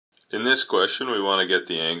In this question, we want to get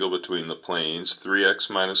the angle between the planes 3x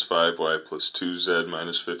minus 5y plus 2z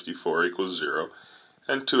minus 54 equals 0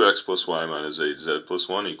 and 2x plus y minus 8z plus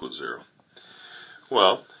 1 equals 0.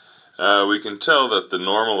 Well, we can tell that the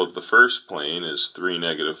normal of the first plane is 3,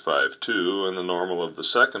 negative 5, 2, and the normal of the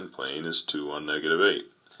second plane is 2, 1, negative 8.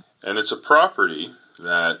 And it's a property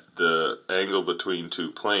that the angle between two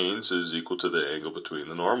planes is equal to the angle between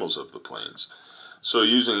the normals of the planes. So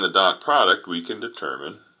using the dot product, we can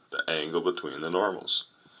determine the angle between the normals.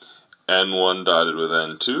 N1 dotted with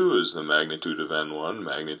N2 is the magnitude of N1,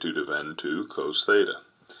 magnitude of N2, cos theta.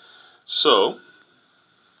 So,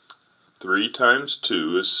 3 times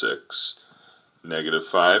 2 is 6, negative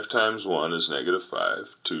 5 times 1 is negative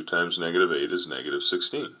 5, 2 times negative 8 is negative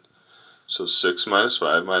 16. So 6 minus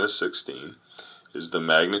 5 minus 16 is the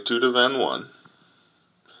magnitude of N1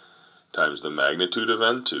 times the magnitude of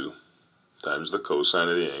N2 times the cosine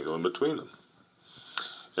of the angle in between them.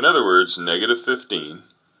 In other words, negative 15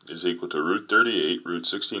 is equal to root 38, root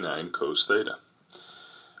 69 cos theta.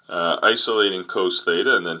 Isolating cos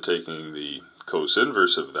theta and then taking the cos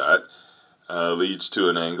inverse of that leads to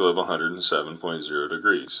an angle of 107.0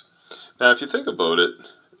 degrees. Now, if you think about it,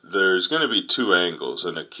 there's going to be two angles,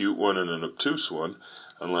 an acute one and an obtuse one,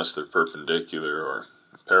 unless they're perpendicular or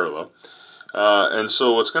parallel. And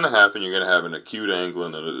so what's going to happen, you're going to have an acute angle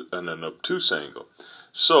and an obtuse angle.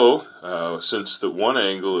 So, since the one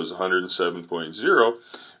angle is 107.0,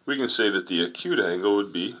 we can say that the acute angle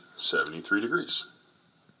would be 73 degrees.